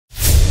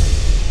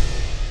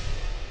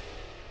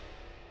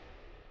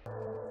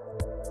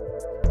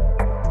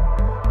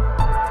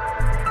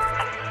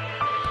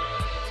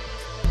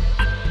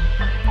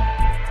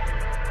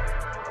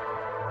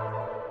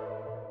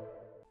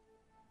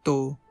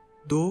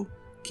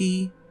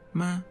todokimasu.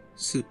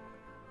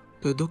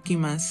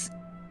 Todokimasu.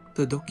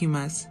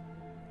 Todokimasu.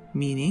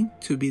 Meaning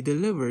to be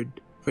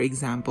delivered. For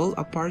example,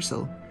 a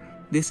parcel.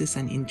 This is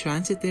an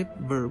intransitive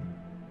verb.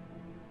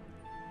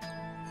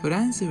 フ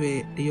ランス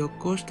へ旅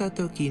行した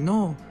時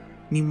の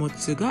荷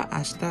物が明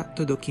日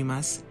届き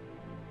ます。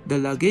The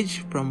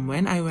luggage from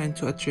when I went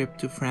to a trip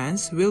to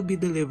France will be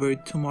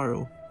delivered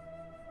tomorrow.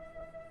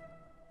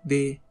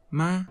 出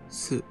ま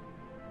す。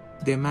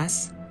出ま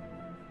す。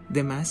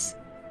出ます。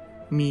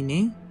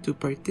Meaning to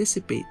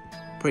participate.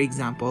 For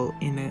example,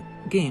 in a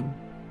game.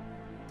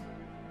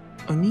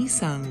 お兄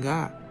さん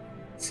が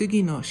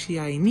次の試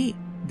合に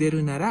出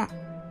るなら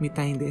見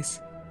たいんで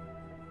す。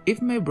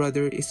If my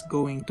brother is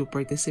going to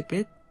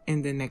participate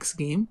in the next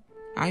game,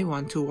 I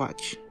want to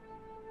watch.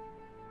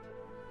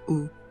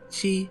 打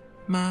ち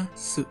ま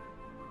す。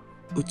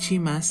打ち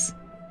ます。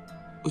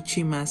打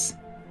ちます。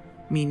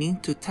Meaning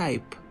to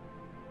type.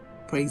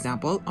 For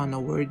example, on a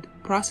word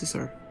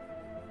processor.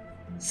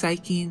 最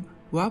近、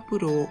ワープ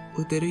ロを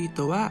打てる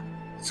人は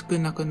少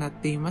なくなっ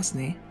ています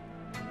ね。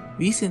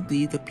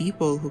Recently, the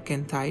people who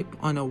can type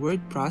on a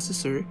word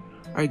processor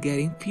are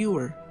getting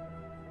fewer.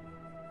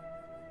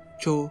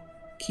 貯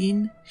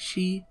金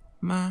し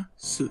ま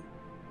す。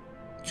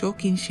貯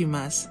金し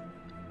ます。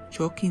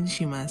貯金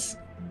します。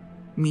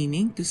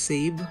Meaning to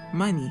save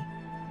money.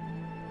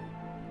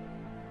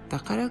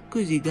 宝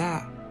くじ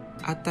が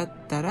当たっ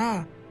た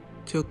ら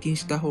貯金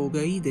した方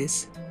がいいで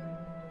す。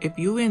If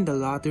you win the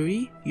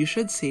lottery, you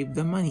should save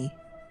the money.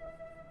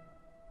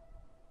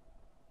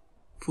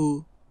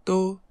 太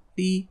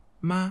り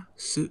ま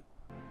す。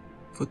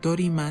太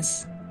りま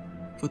す。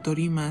太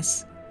りま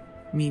す。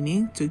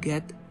Meaning to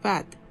get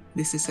fat.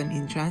 This is an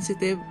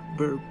intransitive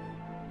verb.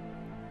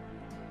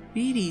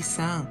 リリー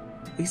さん、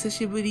お久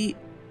しぶり。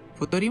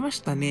太りまし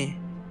たね。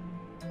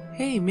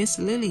Hey, Miss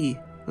Lily.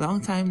 Long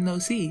time no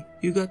see.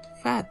 You got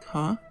fat,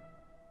 huh?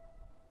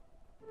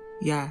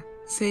 痩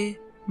せ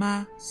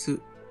ます。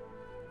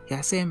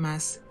痩せま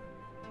す。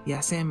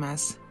痩せま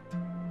す。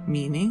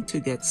Meaning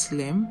to get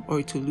slim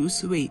or to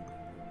lose weight.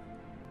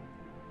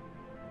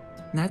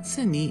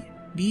 夏に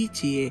ビー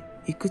チへ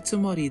行くつ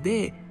もり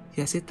で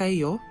痩せたい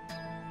よ。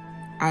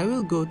I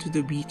will go to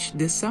the beach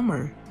this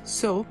summer,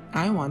 so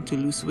I want to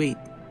lose weight.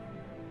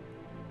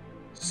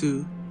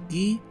 過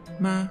ぎ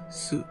ま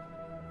す。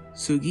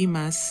過ぎ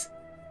ます。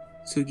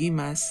過ぎ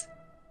ます。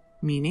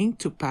Meaning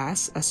to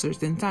pass a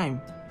certain time.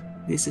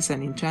 This is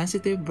an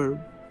intransitive verb.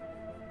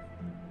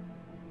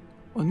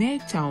 お姉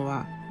ちゃん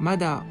はま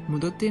だ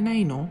戻ってな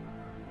いの？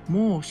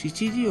もう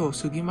7時を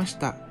過ぎまし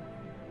た。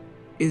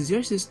Is your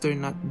sister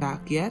not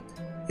back yet?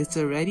 It's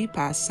already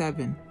past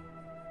 7.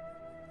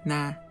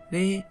 な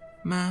れ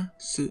ま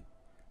す。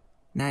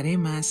なれ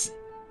ます。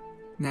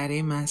な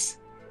れま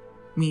す。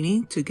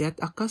Meaning to get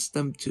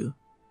accustomed to.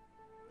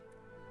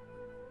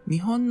 日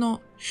本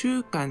の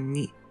習慣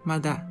にま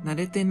だ慣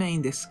れてない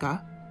んです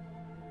か？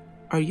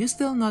 Are you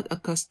still not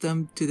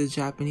accustomed to the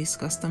Japanese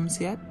customs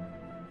yet?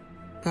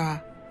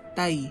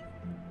 硬い、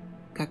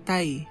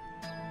硬い、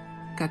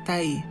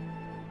硬い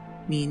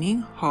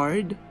meaning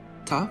hard,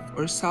 tough,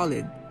 or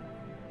solid.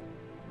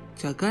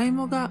 じゃがい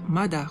もが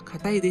まだ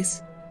硬いで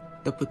す。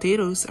The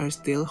potatoes are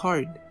still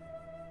hard.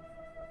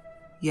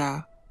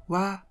 や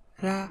わ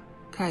ら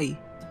かい、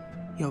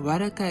やわ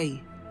らか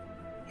い、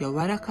や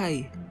わらか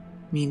い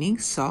meaning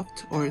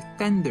soft or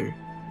tender.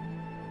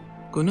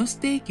 このス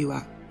テーキ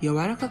は柔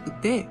らかく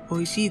て美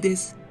味しいで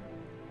す。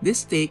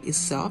This steak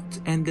is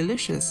soft and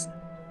delicious.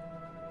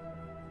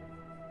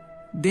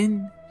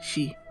 電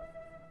子、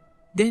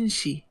電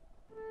子、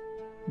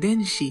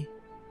電子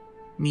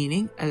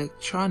meaning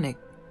electronic.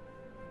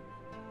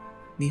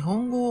 日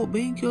本語を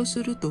勉強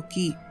すると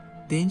き、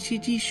電子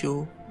辞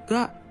書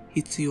が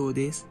必要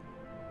です。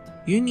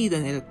You need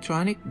an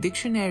electronic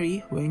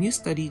dictionary when you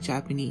study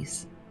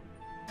Japanese.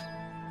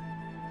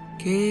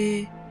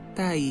 携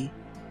帯、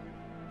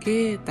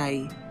携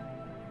帯、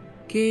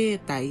携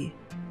帯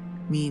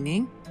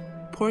meaning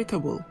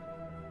portable.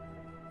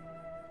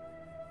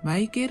 マ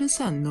イケル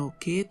さんの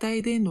携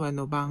帯電話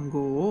の番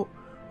号を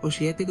教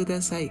えてくだ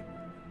さい。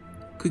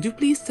Could you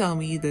please tell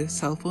me the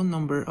cell phone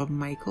number of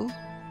Michael?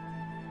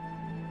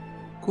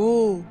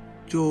 工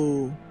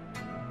場、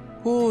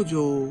工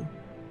場、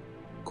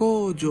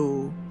工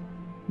場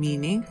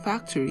meaning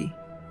factory.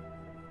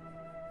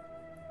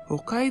 北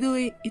海道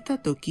へいた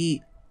と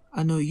き、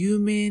有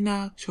名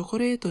なチョコ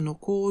レートの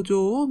工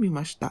場を見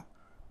ました。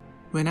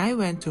When I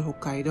went to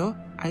Hokkaido,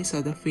 I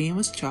saw the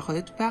famous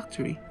chocolate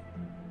factory.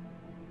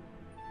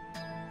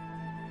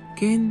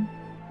 健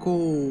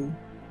康、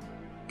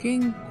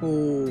健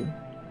康、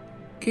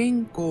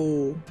健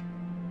康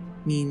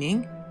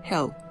meaning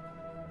health.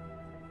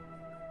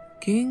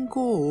 健康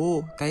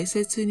を大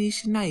切に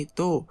しない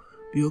と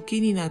病気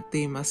になって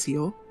います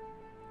よ。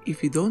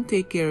If you don't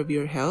take care of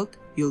your health,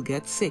 you'll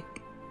get sick.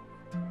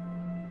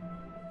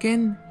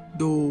 剣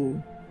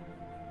道、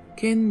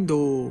剣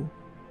道、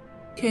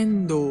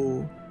剣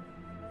道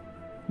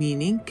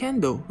meaning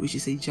kendo, which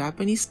is a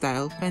Japanese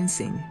style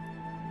fencing.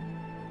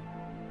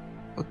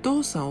 お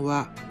父さん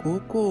は高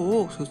校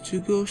を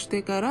卒業し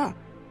てから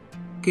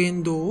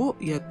剣道を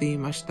やってい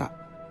ました。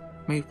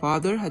My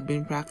father had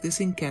been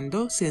practicing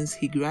kendo since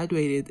he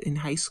graduated in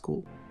high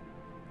school.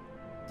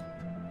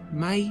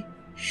 毎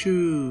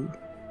週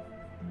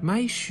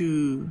毎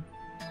週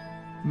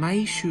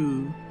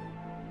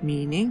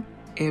meaning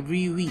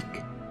every week.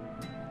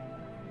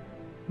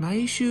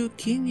 毎週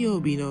金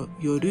曜日の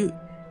夜、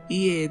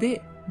家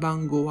で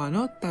晩ご飯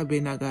を食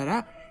べなが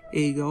ら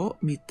映画を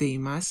見てい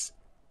ます。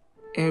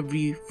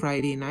Every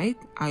Friday night,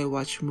 I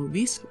watch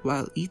movies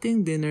while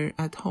eating dinner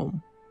at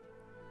home.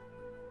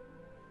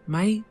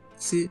 毎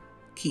月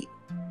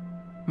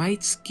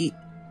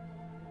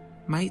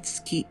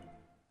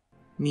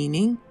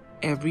meaning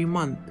every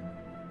month.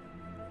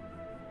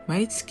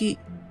 毎月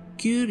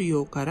給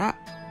料から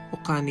お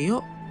金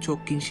を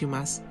貯金し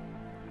ます。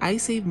I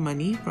save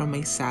money from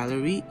my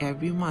salary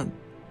every month.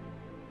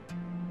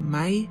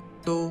 毎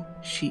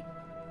年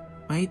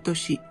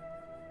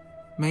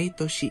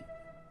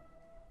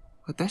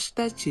私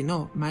たち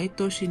の毎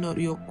年の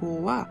旅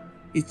行は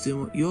いつ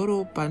もヨー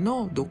ロッパ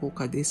のどこ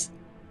かです。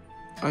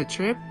Our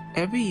trip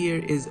every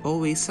year is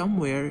always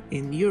somewhere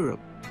in Europe.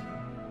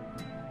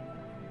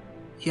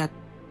 やっ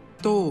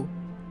と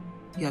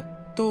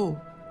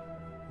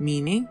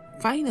meaning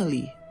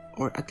finally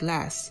or at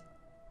last.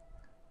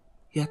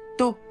 やっ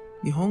と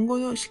日本語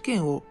の試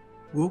験を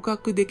合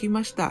格でき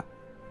ました。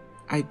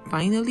I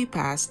finally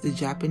passed the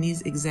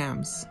Japanese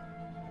exams.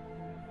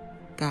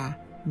 か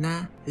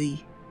な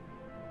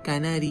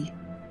り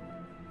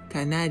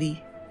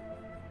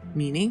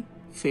meaning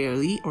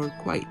fairly or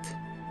quite.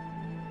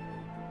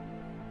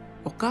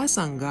 お母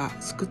さんが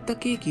作った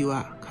ケーキ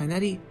はかな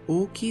り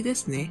大きいで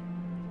すね。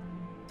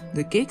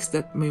The cakes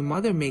that my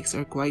mother makes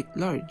are quite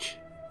large.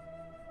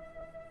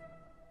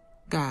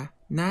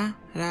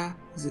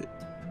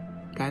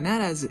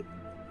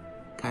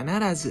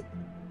 必ず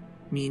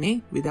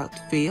meaning without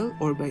fail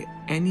or by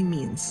any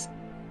means.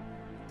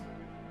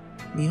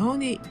 日本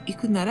に行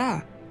くな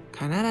ら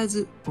必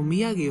ずお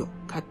土産を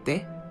買っ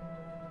て。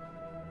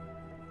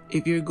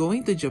If you're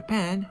going to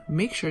Japan,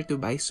 make sure to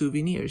buy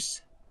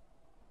souvenirs.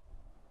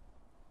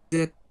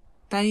 絶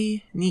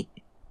対に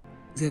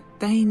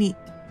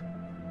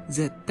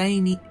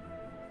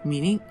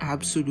meaning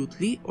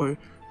absolutely or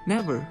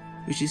never,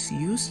 which is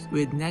used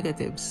with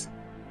negatives.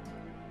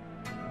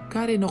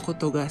 彼のこ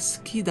とが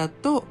好きだ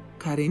と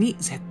彼に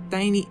絶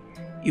対に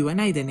言わ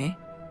ないでね。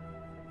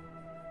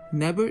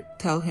Never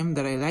tell him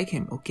that I like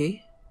him, okay?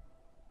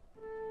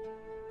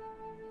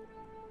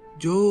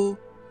 上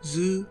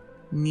手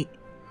に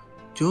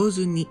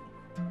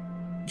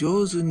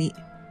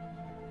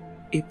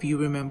If you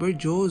remember,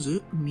 上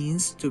手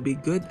means to be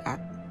good at.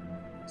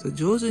 So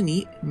上手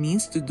に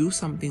means to do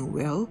something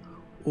well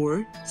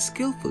or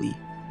skillfully.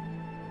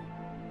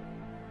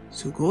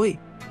 すごい。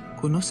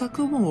この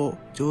作文を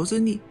上手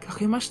に書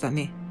けました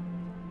ね。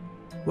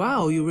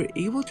Wow, you were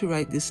able to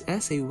write this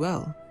essay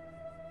well.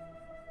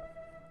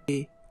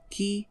 で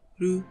き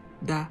る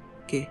だ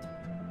け。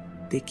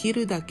でき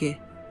る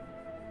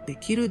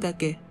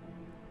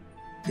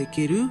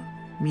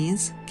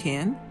means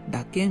can,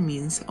 だけ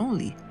means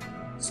only.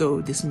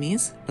 So this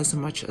means as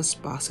much as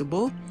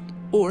possible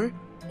or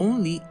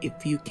only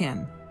if you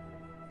can.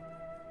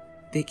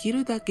 でき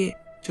るだけ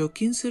貯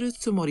金する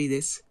つもり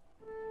です。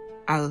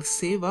I'll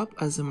save up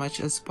as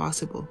much as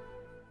possible.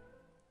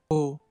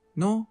 こ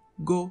の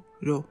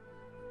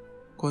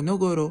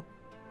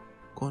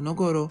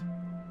頃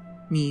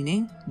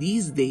meaning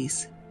these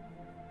days.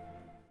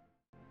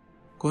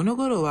 この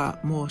頃は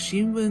もう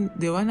新聞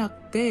ではな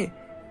くて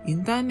イ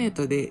ンターネッ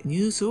トでニ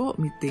ュースを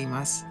見てい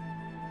ます。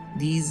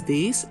These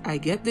days, I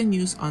get the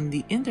news on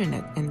the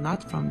internet and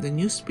not from the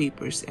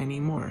newspapers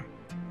anymore.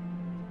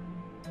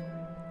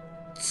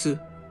 ず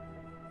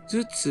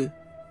つ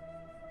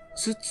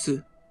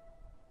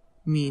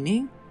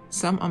meaning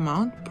some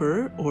amount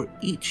per or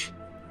each.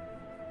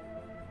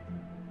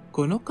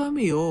 この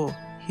紙を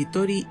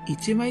一人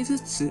一枚ず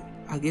つ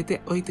あげ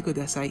ておいてく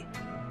ださい。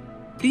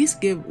Please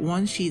give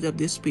one sheet of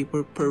this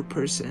paper per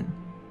person.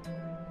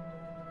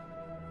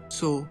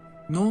 そ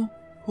の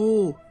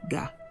方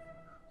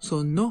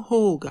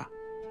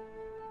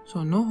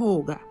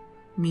が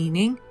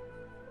meaning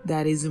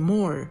that is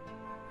more.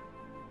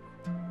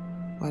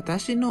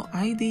 私の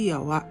アイディ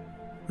アは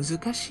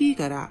難しい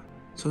から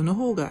その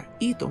方が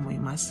いいと思い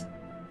ます。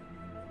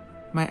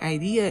My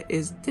idea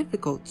is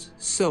difficult,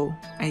 so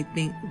I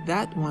think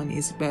that one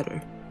is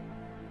better.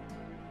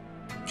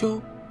 チ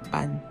ョ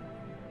パン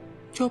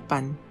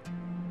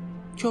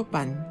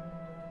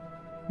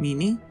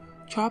meaning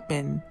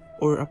Chopin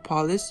or a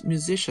Polish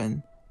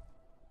musician.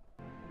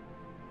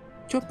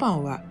 チョパ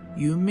ンは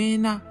有名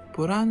な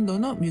ポランド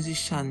のミュージ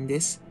シャンで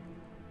す。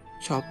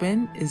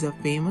Chopin is a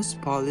famous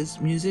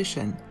Polish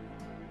musician.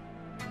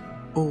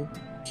 お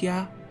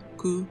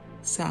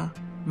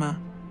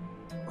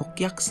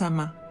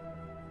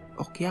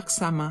客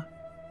様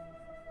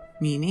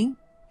meaning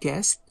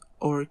guest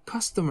or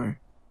customer.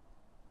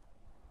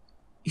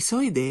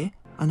 急いで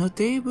あの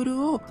テーブ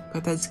ルを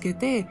片付け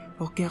て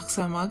お客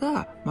様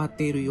が待っ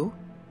ているよ。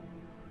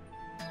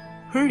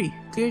Hurry,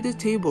 clear the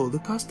table, the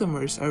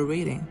customers are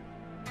waiting.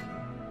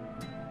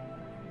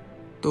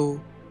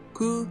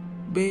 特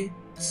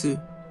別、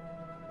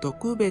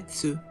特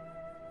別、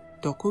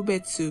特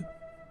別。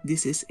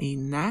This is a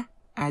na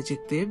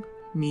adjective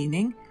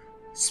meaning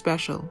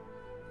special.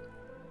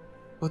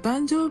 お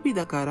誕生日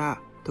だか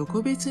ら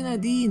特別な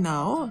ディ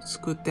ナーを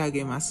作ってあ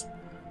げます。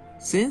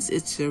Since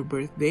it's your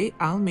birthday,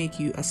 I'll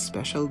make you a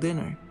special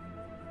dinner.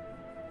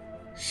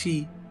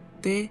 し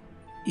て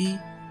い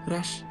ら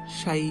っし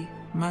ゃい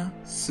ま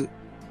す。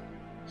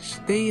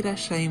していらっ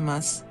しゃい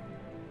ます。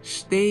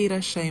していら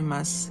っしゃい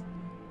ます。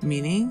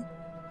Meaning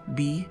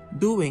be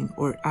doing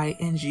or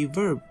ing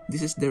verb.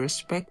 This is the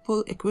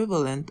respectful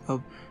equivalent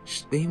of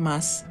してい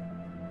ます。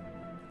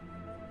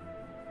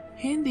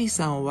ヘンリー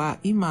さんは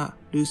今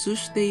留守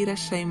していらっ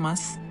しゃいま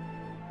す。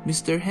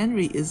Mr.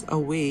 Henry is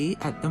away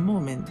at the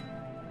moment.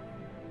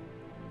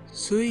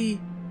 水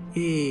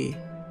泳、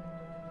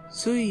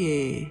水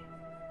泳、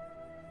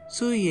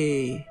水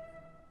泳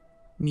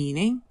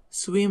meaning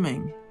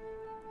swimming.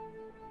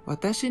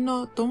 私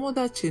の友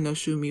達の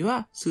趣味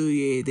は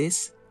水泳で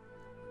す。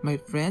My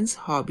friend's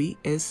hobby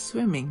is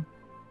swimming.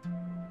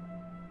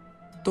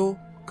 と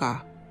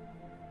か、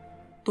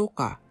と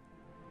か、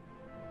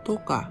と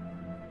か。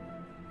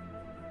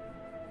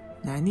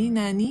何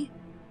々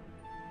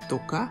と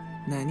か、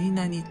何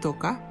々と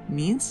か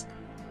means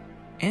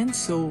and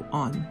so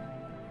on.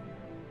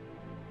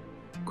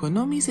 こ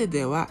の店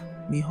では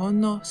日本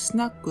のス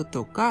ナック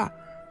とか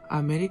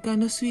アメリカ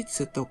のスイー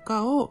ツと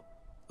かを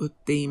売っ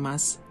ていま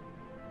す。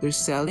They're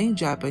selling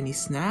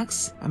Japanese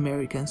snacks,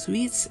 American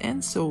sweets,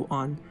 and so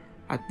on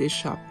at this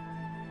shop.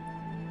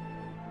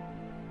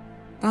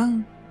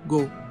 単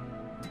語、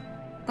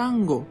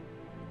単語、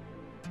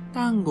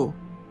単語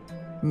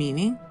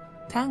meaning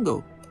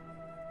tango.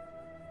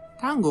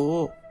 単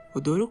語を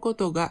踊るこ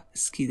とが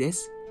好きで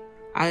す。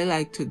I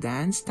like to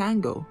dance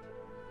tango.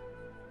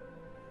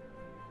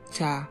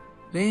 チャ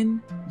レ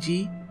ン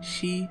ジ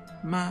し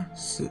ま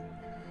す。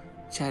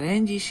チャレ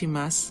ンジし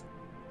ます。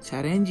チ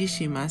ャレンジ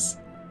しま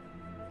す。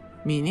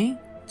Meaning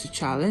to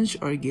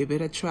challenge or give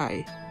it a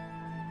try.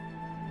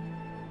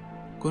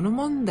 この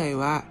問題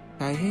は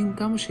大変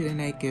かもしれ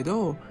ないけ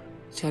ど、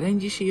チャレン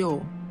ジしよ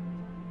う。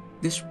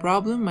This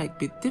problem might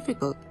be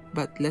difficult,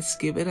 but let's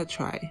give it a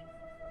try.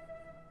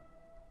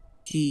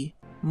 気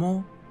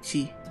持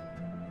ち、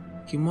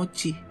気持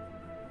ち、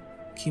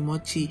気持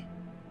ち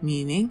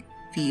meaning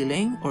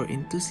feeling or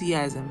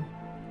enthusiasm.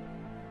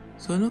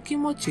 その気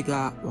持ち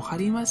がわか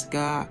ります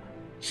が、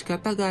仕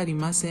方があり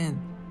ません。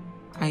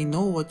I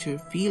know what you're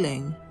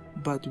feeling,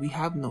 but we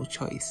have no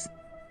choice.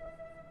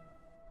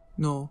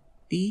 乗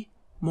り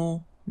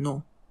物、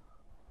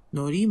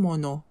乗り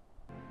物、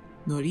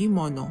乗り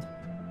物。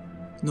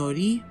乗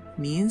り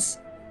means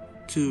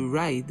to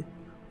ride.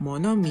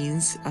 物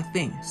means a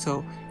thing,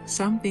 so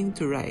something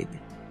to ride.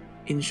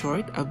 In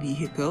short, a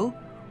vehicle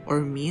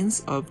or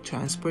means of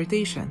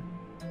transportation.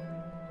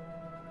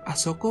 あ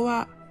そこ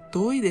は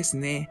遠いです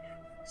ね。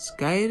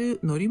使える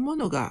乗り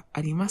物が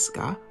あります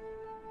か？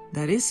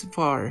 That is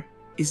far.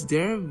 Is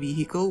there a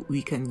vehicle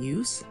we can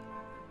use?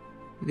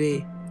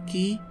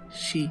 歴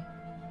史、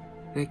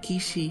歴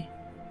史、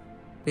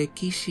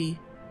歴史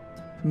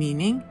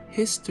meaning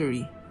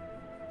history.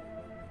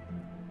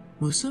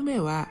 娘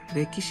は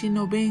歴史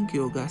の勉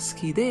強が好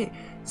きで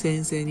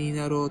先生に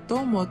なろうと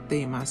思って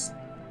います。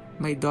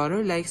My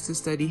daughter likes to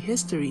study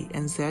history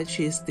and said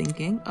she is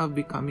thinking of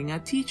becoming a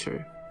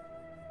teacher.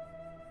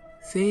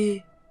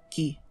 世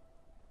紀、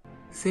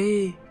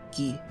世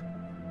紀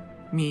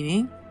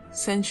meaning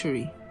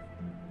century.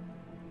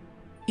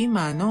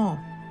 今の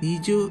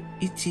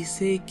21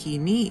世紀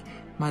に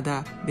ま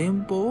だ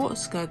電報を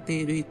使って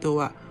いる人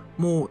は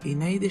もうい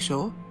ないでし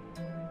ょ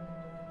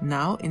う？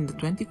 Now in the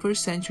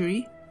 21st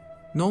century,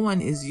 no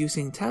one is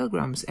using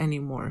telegrams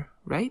anymore,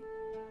 right?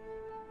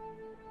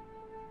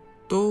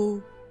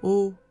 遠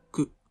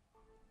く、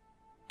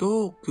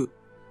遠く、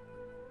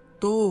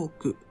遠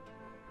く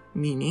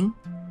meaning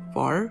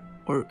far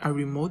or a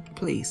remote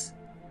place.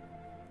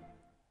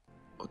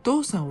 お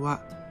父さん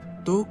は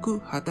遠く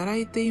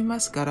働いていま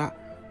すから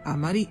あ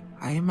まり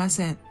会えま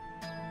せん。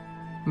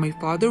My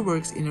father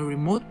works in a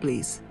remote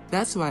place.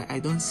 That's why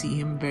I don't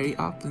see him very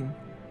often.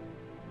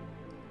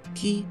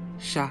 汽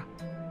車、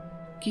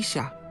汽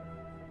車、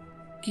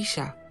汽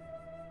車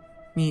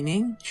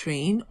meaning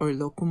train or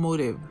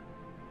locomotive.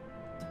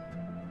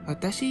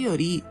 私よ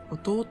り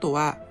弟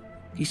は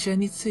汽車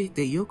につい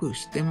てよく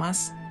知ってま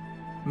す。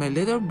My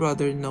little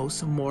brother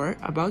knows more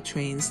about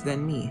trains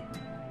than me.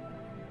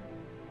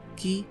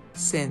 汽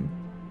船、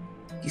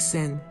汽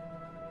船、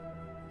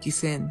汽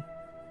船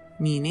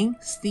meaning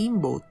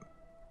steamboat.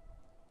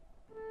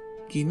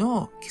 昨日、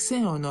汽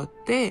船を乗っ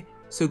て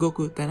すご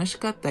く楽し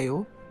かった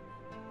よ。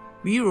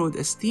We rode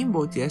a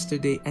steamboat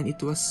yesterday and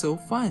it was so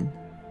fun.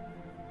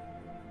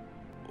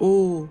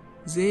 大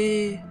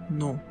勢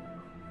の、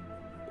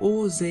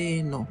大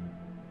勢の、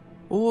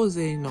大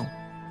勢の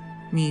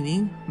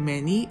meaning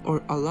many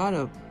or a lot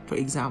of, for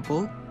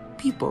example,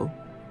 people.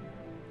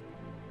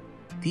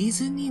 ディ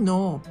ズニー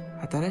の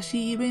新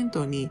しいイベン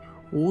トに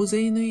大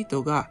勢の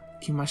人が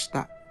来まし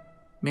た。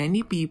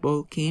Many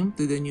people came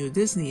to the new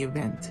Disney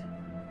event.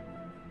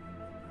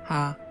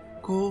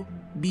 運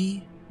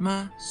び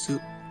ます。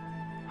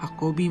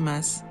運び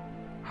ます。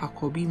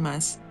運びま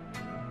す。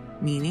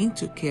meaning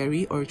to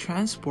carry or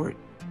transport.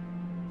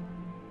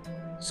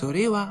 そ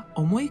れは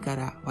重いか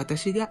ら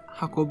私が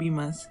運び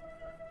ます。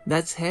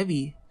That's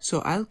heavy,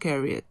 so I'll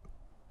carry it.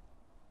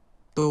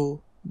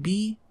 飛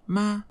び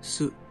ま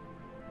す。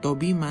飛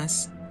びま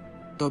す。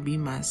飛び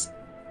ます。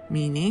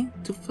meaning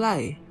to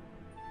fly.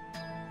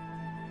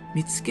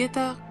 見つけ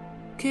た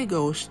怪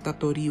我をした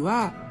鳥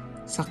は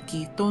さっ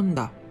き飛ん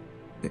だ。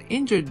The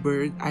injured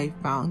bird I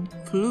found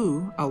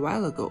flew a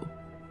while ago.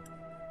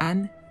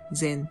 安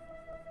全。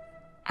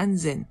安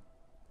全。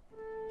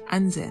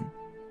安全。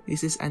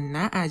This is an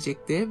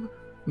adjective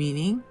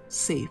meaning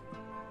safe.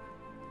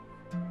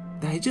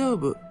 大丈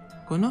夫。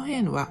この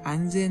辺は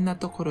安全な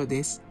ところ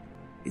です。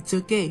It's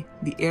okay.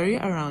 The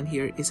area around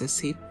here is a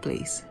safe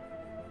place.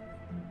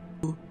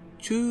 宇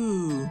宙。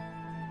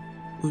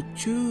宇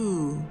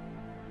宙。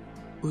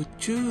宇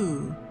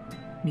宙。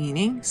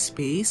meaning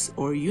space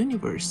or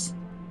universe.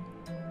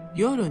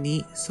 夜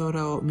に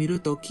空を見る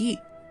とき、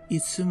い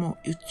つも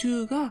宇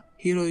宙が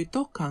広い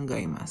と考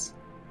えます。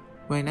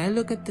When I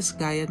look at the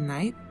sky at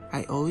night,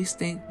 I always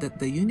think that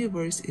the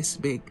universe is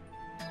big.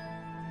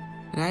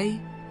 ラ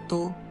イ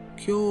ト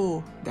兄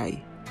弟。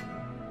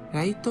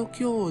ライト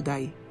兄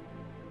弟。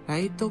ラ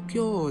イト兄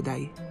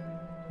弟。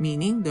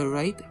meaning the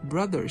Wright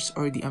brothers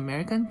or the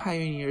American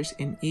pioneers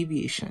in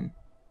aviation.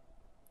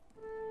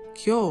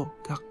 今日、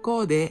学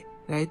校で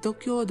ライト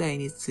兄弟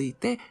につい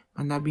て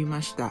学び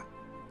ました。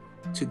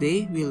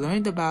Today, we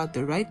learned about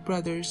the Wright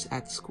brothers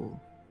at school.